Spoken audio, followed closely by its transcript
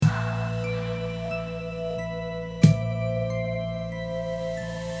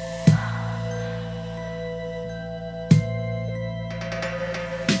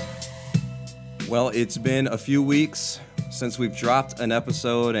Well, it's been a few weeks since we've dropped an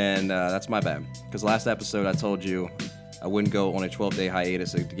episode, and that's my bad. Because last episode I told you I wouldn't go on a 12-day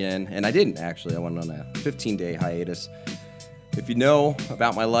hiatus again, and I didn't actually. I went on a 15-day hiatus. If you know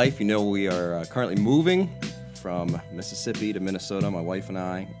about my life, you know we are currently moving from Mississippi to Minnesota, my wife and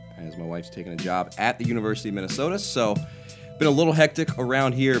I, as my wife's taking a job at the University of Minnesota. So, been a little hectic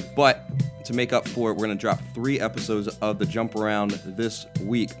around here, but to make up for it, we're going to drop 3 episodes of the Jump Around this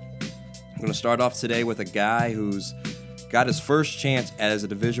week. I'm going to start off today with a guy who's got his first chance as a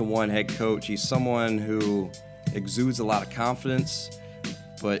Division I head coach. He's someone who exudes a lot of confidence,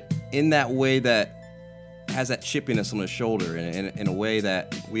 but in that way that has that chippiness on his shoulder in a way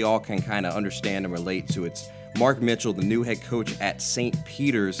that we all can kind of understand and relate to. It's Marc Mitchell, the new head coach at St.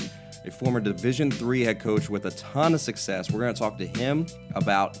 Peter's, a former Division III head coach with a ton of success. We're going to talk to him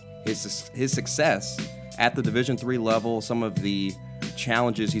about his success at the Division III level, some of the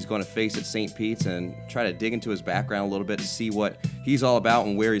challenges he's going to face at St. Pete's, and try to dig into his background a little bit to see what he's all about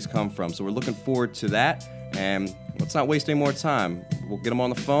and where he's come from. So we're looking forward to that, and let's not waste any more time. We'll get him on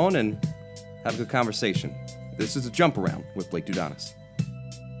the phone and have a good conversation. This is a Jump Around with Blake Dudonis.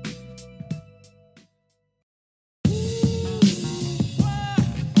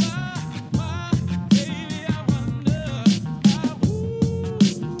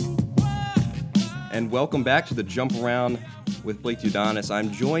 And welcome back to the Jump Around with Blake Dudonis.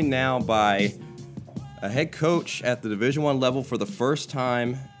 I'm joined now by a head coach at the Division I level for the first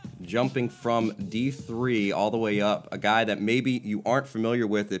time, jumping from D3 all the way up. A guy that maybe you aren't familiar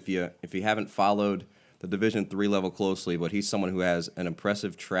with if you haven't followed the Division III level closely, but he's someone who has an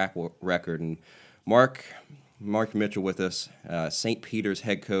impressive track record. And Marc Mitchell with us, St. Peter's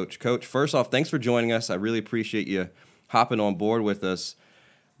head coach. Coach, first off, thanks for joining us. I really appreciate you hopping on board with us.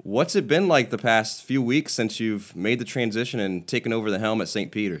 What's it been like the past few weeks since you've made the transition and taken over the helm at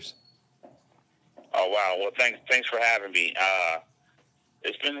St. Peter's? Oh, wow. Well, thanks for having me.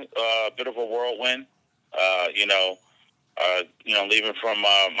 It's been a bit of a whirlwind, leaving from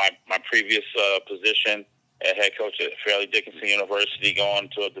my previous position at head coach at Fairleigh Dickinson University, going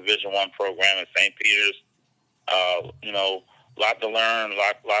to a Division I program at St. Peter's. Lot to learn,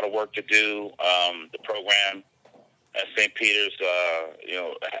 lot of work to do. The program at St. Peter's,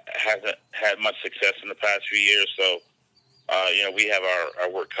 hasn't had much success in the past few years, so we have our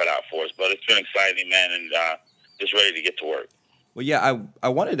work cut out for us. But it's been exciting, man, and just ready to get to work. Well, yeah, I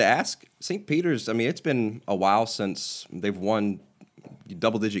wanted to ask, St. Peter's, I mean, it's been a while since they've won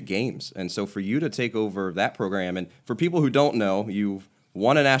double-digit games, and so for you to take over that program, and for people who don't know, you've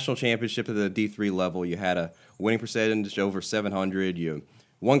won a national championship at the D3 level, you had a winning percentage over 700, you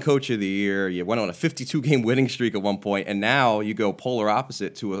won Coach of the Year, you went on a 52-game winning streak at one point, and now you go polar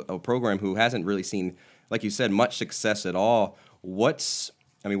opposite to a program who hasn't really seen, like you said, much success at all. What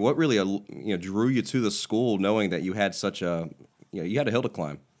really drew you to the school, knowing that you had such you had a hill to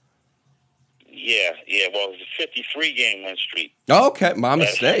climb? Yeah. Well, it was a 53-game win streak. Oh, okay, my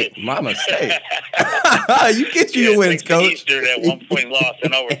mistake. You get your wins, Coach. Eastern at one point lost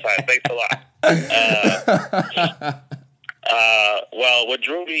in overtime. Thanks a lot. Well, what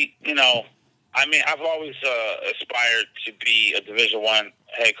drew me, I've always aspired to be a Division I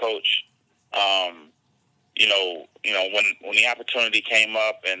head coach. When the opportunity came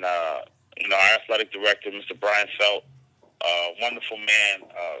up, and our athletic director, Mr. Brian Felt, wonderful man.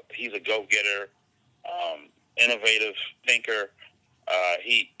 He's a go-getter, innovative thinker.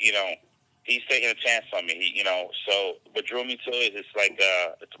 He's taking a chance on me. So what drew me to it is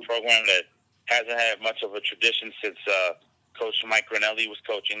it's a program that hasn't had much of a tradition since Coach Mike Grinelli was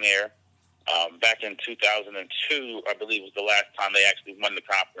coaching there. Back in 2002, I believe, was the last time they actually won the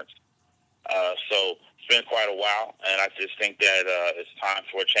conference. So it's been quite a while, and I just think that it's time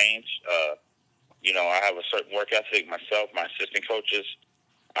for a change. I have a certain work ethic myself, my assistant coaches.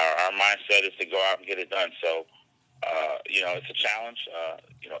 Our mindset is to go out and get it done. So, it's a challenge.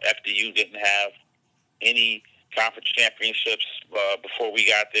 FDU didn't have any conference championships before we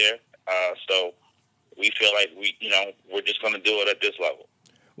got there. So we feel like we're just going to do it at this level.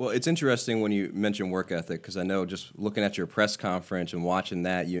 Well, it's interesting when you mention work ethic, because I know just looking at your press conference and watching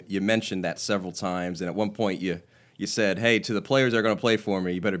that, you mentioned that several times, and at one point you said, hey, to the players that are going to play for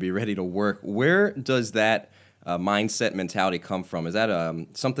me, you better be ready to work. Where does that mindset mentality come from? Is that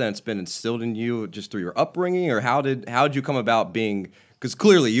something that's been instilled in you just through your upbringing, or how did you come about being, because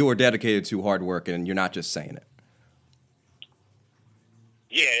clearly you are dedicated to hard work and you're not just saying it.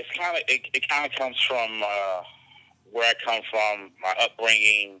 Yeah, it kind of comes from where I come from, my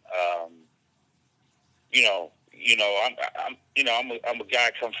upbringing. I'm a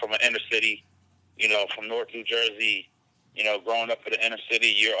guy come from an inner city, from North New Jersey, growing up in the inner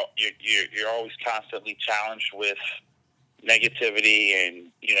city, you're always constantly challenged with negativity,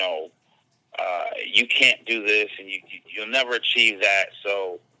 and you can't do this, and you'll never achieve that.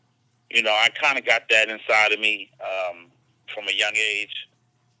 So, I kind of got that inside of me from a young age.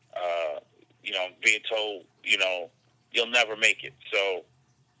 Being told, you'll never make it. So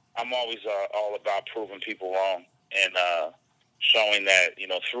I'm always all about proving people wrong and showing that,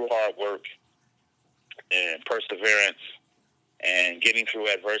 through hard work and perseverance and getting through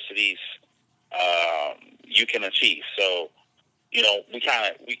adversities, you can achieve. So, we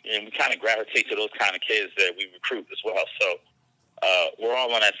kind of gravitate to those kind of kids that we recruit as well. So we're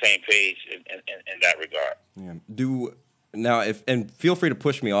all on that same page in that regard. Yeah. And feel free to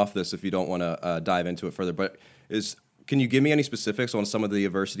push me off this if you don't want to dive into it further. But can you give me any specifics on some of the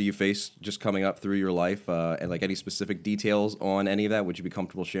adversity you faced just coming up through your life, and like any specific details on any of that? Would you be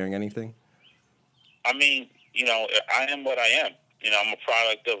comfortable sharing anything? I mean, I am what I am. I'm a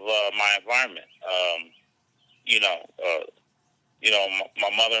product of my environment. My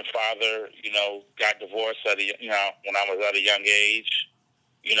mother and father, got divorced when I was at a young age.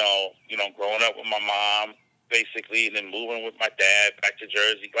 Growing up with my mom, basically, and then moving with my dad back to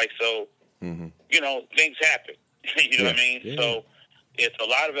Jersey. Things happen. What I mean? Yeah. So it's a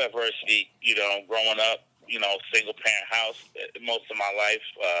lot of adversity, growing up, single parent house most of my life,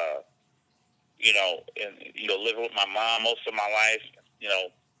 and, living with my mom most of my life,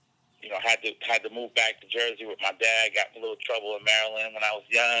 had to move back to Jersey with my dad, got in a little trouble in Maryland when I was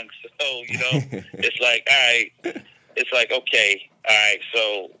young. So, it's like, all right, it's like, okay, all right.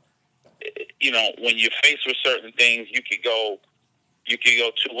 So, when you're faced with certain things, you could go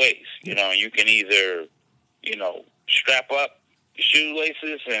two ways. You can either, strap up your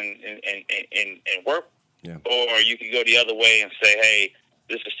shoelaces and work, or you could go the other way and say, hey,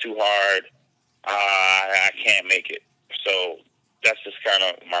 this is too hard. I can't make it. So that's just kind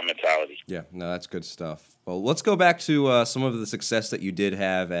of my mentality. Yeah, no, that's good stuff. Well, let's go back to some of the success that you did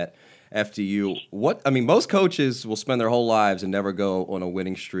have at FDU. Most coaches will spend their whole lives and never go on a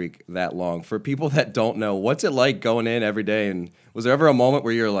winning streak that long. For people that don't know, what's it like going in every day? And was there ever a moment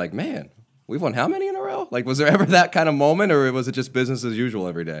where you're like, man, we've won how many in a row? Like, was there ever that kind of moment, or was it just business as usual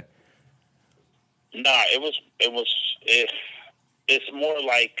every day? Nah, it's more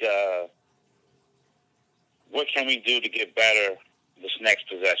like, what can we do to get better this next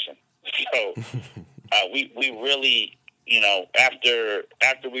possession? So we really,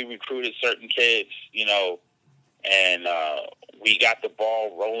 after we recruited certain kids, and we got the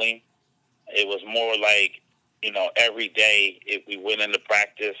ball rolling, it was more like, every day if we went into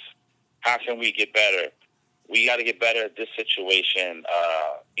practice, how can we get better? We got to get better at this situation.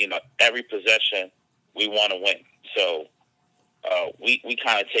 Every possession we want to win. So we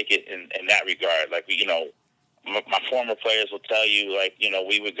kind of take it in that regard. Like, my former players will tell you, like,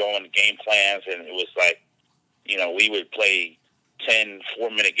 we would go into game plans, and it was like, we would play 10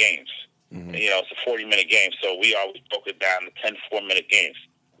 4-minute games. Mm-hmm. It's a 40-minute game, so we always broke it down to 10 4-minute games.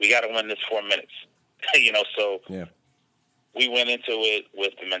 We got to win this 4 minutes. So we went into it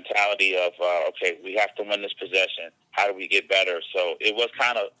with the mentality of, okay, we have to win this possession. How do we get better? So it was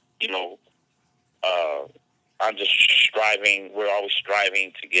kind of, I'm just striving. We're always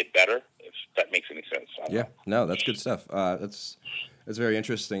striving to get better, if that makes any sense. Yeah, no, that's good stuff. That's very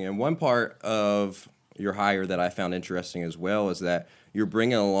interesting. And one part of your hire that I found interesting as well is that you're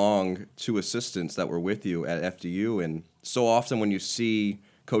bringing along 2 assistants that were with you at FDU. And so often when you see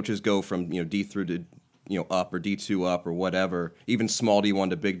coaches go from D through to up, or D2 up, or whatever, even small D1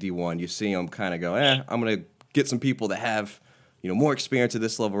 to big D1, you see them kind of go, I'm going to get some people that have more experience at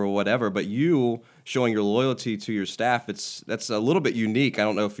this level or whatever. But you showing your loyalty to your staff, that's a little bit unique. I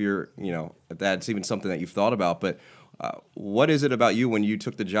don't know if if that's even something that you've thought about, but what is it about you when you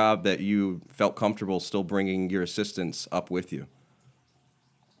took the job that you felt comfortable still bringing your assistants up with you?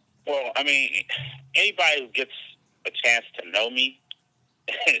 Well, anybody who gets a chance to know me,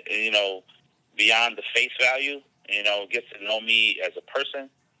 beyond the face value, gets to know me as a person,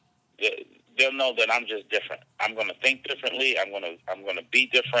 they'll know that I'm just different. I'm going to think differently. I'm going to be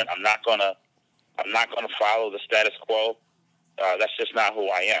different. I'm not going to follow the status quo. That's just not who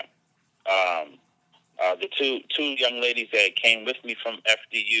I am. The two young ladies that came with me from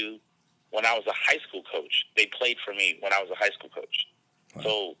FDU when I was a high school coach, they played for me when I was a high school coach. Wow.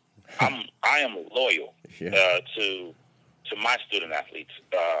 So I am loyal to my student athletes.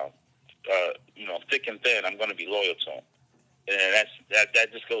 Thick and thin, I'm going to be loyal to them. And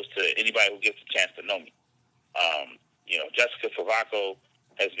that just goes to anybody who gets a chance to know me. Jessica Favaco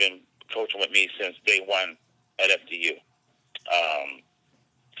has been coaching with me since day one at FDU.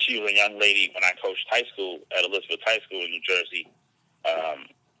 she was a young lady when I coached high school at Elizabeth High School in New Jersey.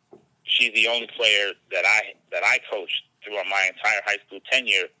 She's the only player that I coached throughout my entire high school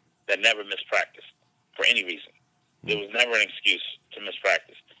tenure that never missed practice for any reason. There was never an excuse to miss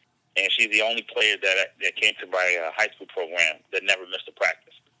practice. And she's the only player that came to my high school program that never missed a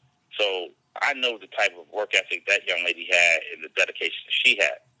practice. So I know the type of work ethic that young lady had and the dedication that she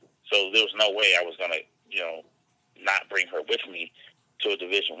had. So there was no way I was going to, not bring her with me to a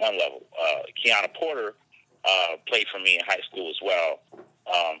Division I level. Kiana Porter played for me in high school as well.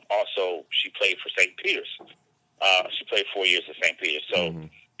 Also, she played for St. Peter's. She played 4 years at St. Peter's. So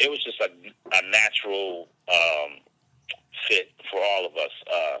it was just a natural fit for all of us.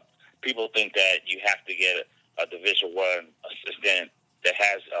 People think that you have to get a Division I assistant that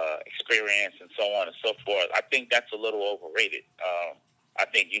has experience and so on and so forth. I think that's a little overrated. I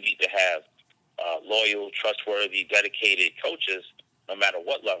think you need to have loyal, trustworthy, dedicated coaches, no matter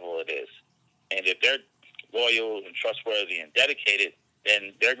what level it is. And if they're loyal and trustworthy and dedicated,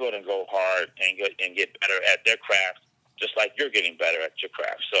 then they're going to go hard and get better at their craft, just like you're getting better at your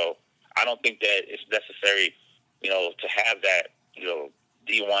craft. So I don't think that it's necessary, to have that,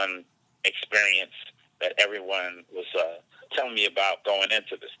 D1 experience that everyone was telling me about going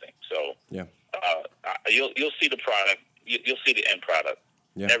into this thing. So yeah, you'll see the product. You'll see the end product.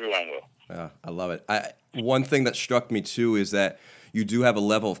 Yeah. Everyone will. I love it. One thing that struck me too is that you do have a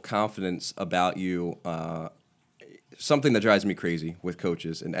level of confidence about you. Something that drives me crazy with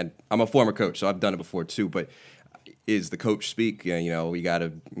coaches, and I'm a former coach, so I've done it before too. But is the coach speak? You got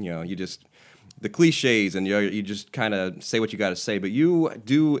to, you just the cliches, and you just kind of say what you got to say. But you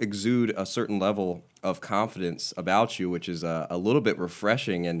do exude a certain level of confidence about you, which is a little bit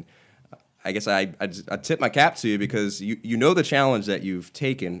refreshing. And I guess I tip my cap to you because you know the challenge that you've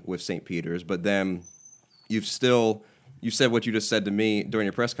taken with St. Peter's, but then you said what you just said to me during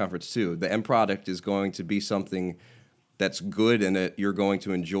your press conference too. The end product is going to be something that's good and that you're going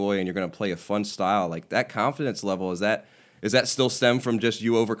to enjoy and you're going to play a fun style. Like that confidence level, is that still stem from just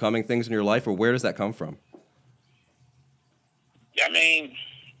you overcoming things in your life, or where does that come from? I mean,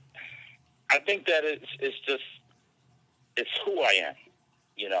 I think that it's who I am.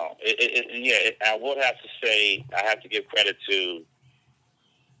 I would have to say I have to give credit to,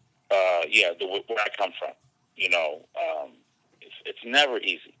 where I come from. It's never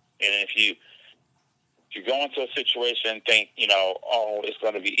easy, and if you go into a situation and think, it's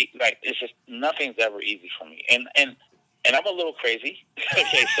going to be like it's just nothing's ever easy for me, and I'm a little crazy.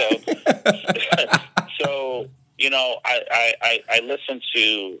 Okay, so I listen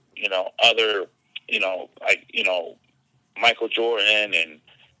to other Michael Jordan and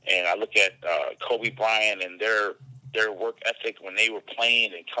I look at Kobe Bryant and their work ethic when they were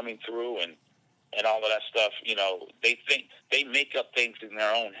playing and coming through and all of that stuff. They think they make up things in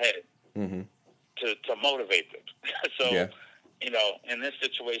their own head to motivate them. So, yeah. In this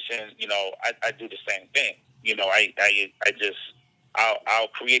situation, I do the same thing. I'll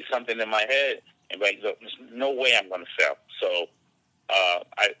create something in my head and be like, look, there's no way I'm going to fail. So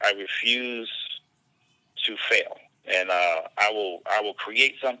I refuse to fail. And I will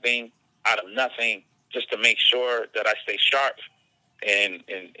create something out of nothing just to make sure that I stay sharp and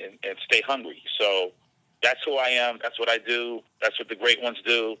stay hungry. So that's who I am. That's what I do. That's what the great ones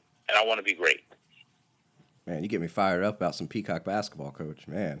do. And I want to be great. Man, you get me fired up about some Peacock basketball, Coach.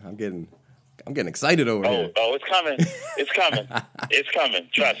 Man, I'm getting excited over here. Oh, it's coming. It's coming. It's coming.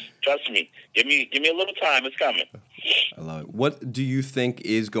 Trust me. Give me a little time. It's coming. I love it. What do you think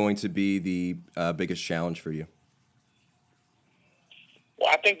is going to be the biggest challenge for you?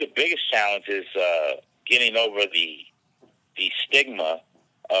 Well, I think the biggest challenge is getting over the stigma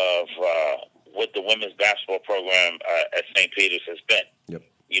of what the women's basketball program at St. Peter's has been. Yep.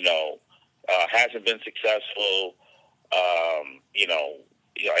 Hasn't been successful.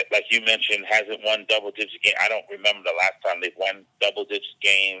 Like you mentioned, hasn't won double-digit games. I don't remember the last time they've won double-digit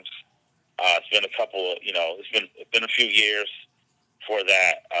games. It's been a couple. It's been a few years for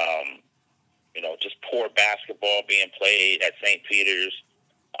that. Just poor basketball being played at St. Peter's.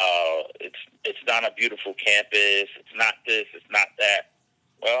 It's not a beautiful campus. It's not this. It's not that.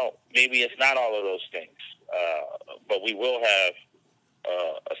 Well, maybe it's not all of those things. But we will have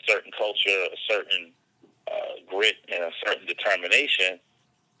a certain culture, a certain grit, and a certain determination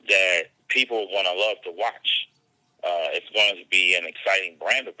that people are going to love to watch. It's going to be an exciting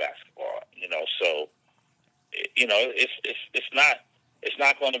brand of basketball, So, it's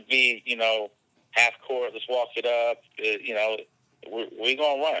not going to be, half court. Let's walk it up. We're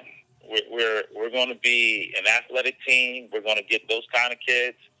going to run. We're going to be an athletic team. We're going to get those kind of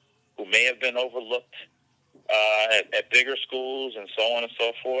kids who may have been overlooked at bigger schools and so on and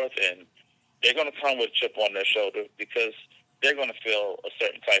so forth, and they're going to come with a chip on their shoulder because they're going to feel a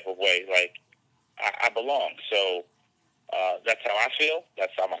certain type of way, like I belong. So that's how I feel.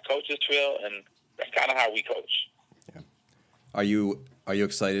 That's how my coaches feel, and that's kind of how we coach. Yeah. Are you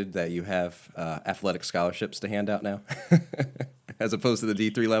excited that you have athletic scholarships to hand out now, as opposed to the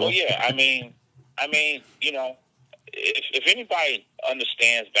D3 level? Well, yeah. I mean, you know, if anybody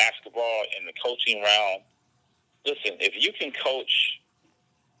understands basketball in the coaching realm, listen, if you can coach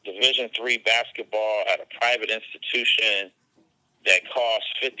Division III basketball at a private institution that costs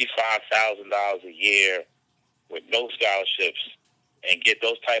 $55,000 a year with no scholarships and get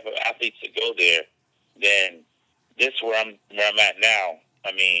those type of athletes to go there, then this is where I'm at now.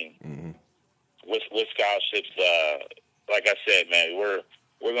 I mean, with scholarships, like I said, man, we're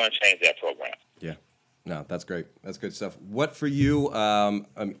going to change that program. Yeah, no, that's great. That's good stuff. What for you?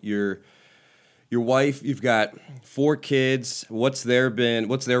 Your wife, you've got 4 kids. What's their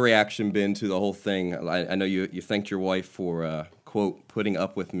reaction been to the whole thing? I know you thanked your wife for quote putting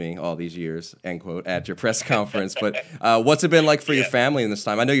up with me all these years, end quote, at your press conference. But what's it been like for your family in this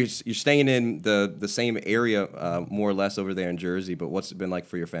time? I know you're staying in the same area more or less over there in Jersey, but what's it been like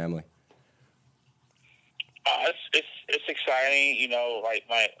for your family? It's exciting, you know. Like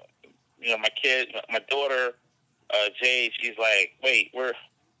my kid, my daughter, Jade. She's like, wait, we're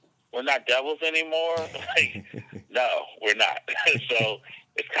not devils anymore. Like, no, we're not. So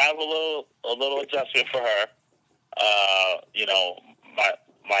it's kind of a little adjustment for her. You know,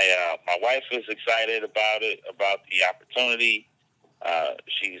 my wife is excited about it, about the opportunity.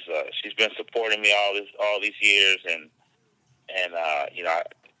 She's been supporting me all these years, and you know,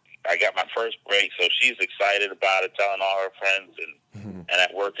 I got my first break, so she's excited about it, telling all her friends and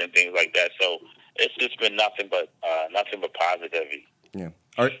at work and things like that. So it's just been nothing but positive. Yeah.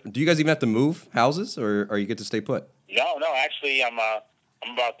 Do you guys even have to move houses, or you get to stay put? No. Actually, I'm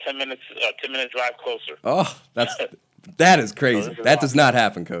about 10 minutes drive closer. Oh, that is crazy. So that does not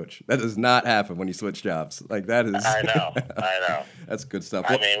happen, Coach. That does not happen when you switch jobs. Like that is. I know. That's good stuff.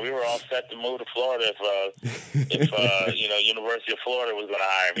 I mean, we were all set to move to Florida if you know, University of Florida was going to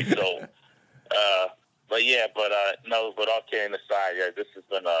hire me. So, but all kidding aside, yeah, this has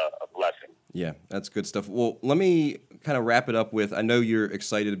been a blessing. Yeah, that's good stuff. Well, let me kind of wrap it up with, I know you're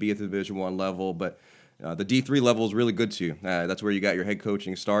excited to be at the Division I level, but the D3 level is really good to you. That's where you got your head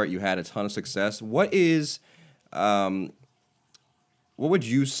coaching start. You had a ton of success. What would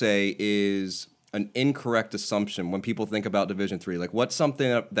you say is an incorrect assumption when people think about Division III? Like, what's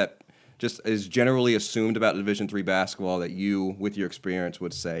something that just is generally assumed about Division III basketball that you, with your experience,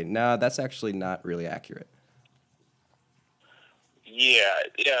 would say, nah, that's actually not really accurate? Yeah.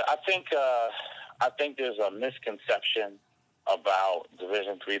 I think there's a misconception about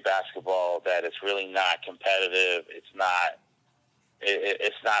Division III basketball that it's really not competitive. It's not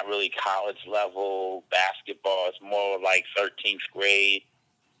really college level basketball. It's more like 13th grade,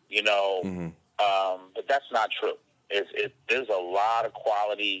 you know. But that's not true. There's a lot of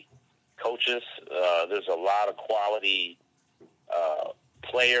quality coaches. There's a lot of quality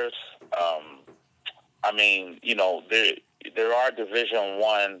players. I mean, you know, there are Division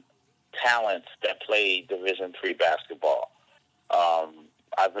I talents that play Division III basketball.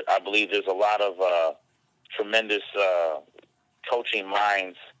 I believe there's a lot of tremendous coaching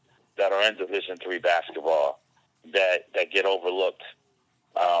minds that are in Division III basketball that get overlooked.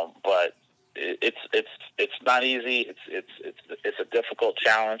 But it's not easy. It's a difficult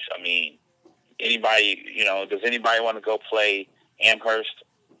challenge. I mean, anybody, you know, does anybody want to go play Amherst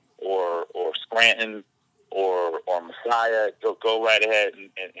or Scranton or Messiah? Go right ahead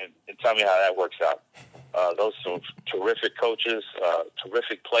and tell me how that works out. Those are terrific coaches,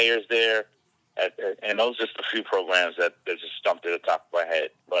 terrific players there. And those are just a few programs that just jumped to the top of my head.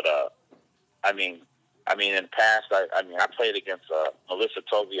 But I mean, in the past, I played against Melissa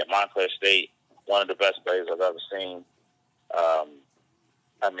Toby at Montclair State, one of the best players I've ever seen.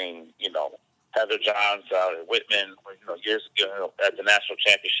 I mean, you know, Heather Johns out at Whitman, you know, years ago at the national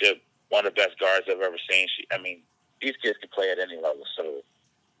championship, one of the best guards I've ever seen. These kids can play at any level, so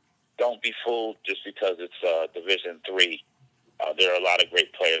don't be fooled just because it's Division III. There are a lot of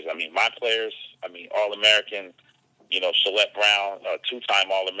great players. I mean, my players, All-American, you know, Shalette Brown,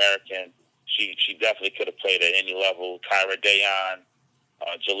 two-time All-American. She definitely could have played at any level. Kyra Dayon,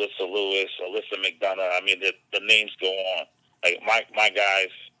 Jalissa Lewis, Alyssa McDonough. I mean, the names go on. Like, my guys,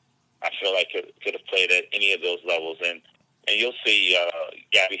 I feel like could have played at any of those levels. And you'll see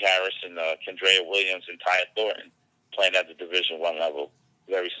Gabby Harris and Kendrea Williams and Taya Thornton playing at the Division I level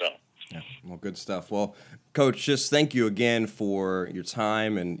very soon. Yeah, well, good stuff. Well, Coach, just thank you again for your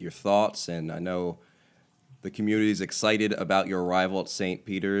time and your thoughts. And I know The community is excited about your arrival at St.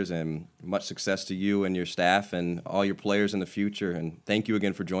 Peter's, and much success to you and your staff and all your players in the future. And thank you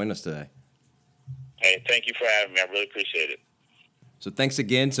again for joining us today. Hey, thank you for having me. I really appreciate it. So thanks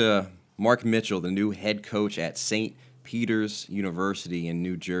again to Marc Mitchell, the new head coach at St. Peter's University in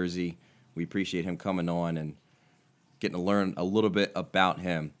New Jersey. We appreciate him coming on and getting to learn a little bit about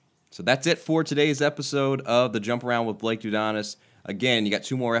him. So that's it for today's episode of The Jump Around with Blake Dudanis. Again, you got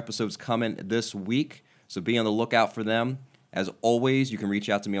 2 more episodes coming this week, so be on the lookout for them. As always, you can reach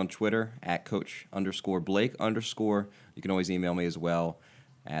out to me on Twitter at coach_Blake_. You can always email me as well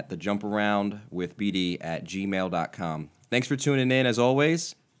at thejumparoundwithbd@gmail.com. Thanks for tuning in. As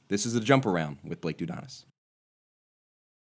always, this is The Jump Around with Blake Dudanis.